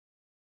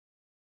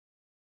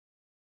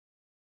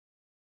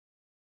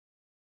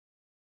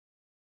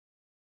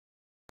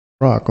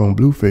Rock on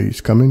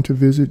Blueface coming to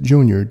visit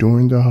Junior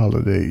during the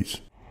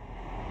holidays.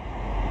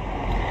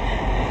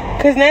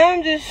 Cause now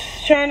I'm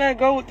just trying to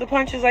go with the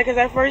punches, like, cause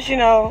at first, you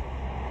know,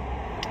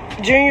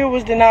 Junior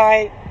was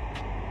denied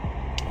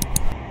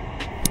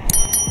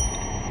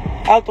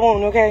out the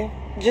womb, okay?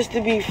 Just to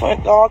be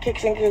fun, all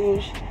kicks and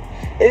giggles.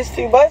 It's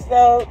too much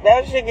though,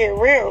 that shit get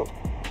real.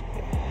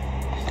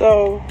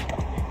 So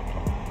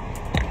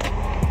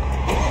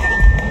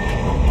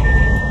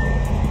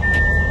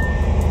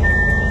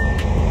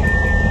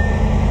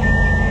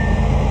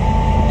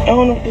I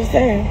don't know what to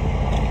say.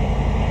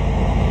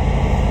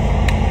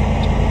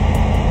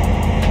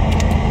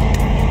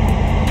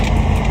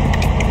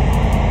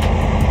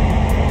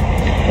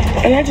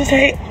 And I just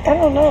hate, I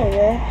don't know,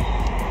 bro.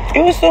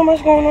 It was so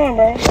much going on,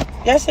 bro.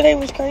 Yesterday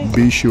was crazy.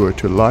 Be sure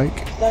to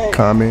like,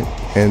 comment,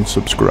 and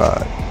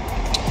subscribe.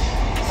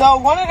 So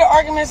one of the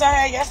arguments I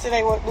had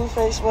yesterday with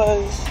Blueface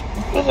was,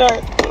 what did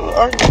I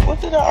argue?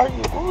 What did I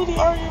argue? What did we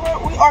argue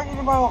about? We argued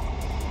about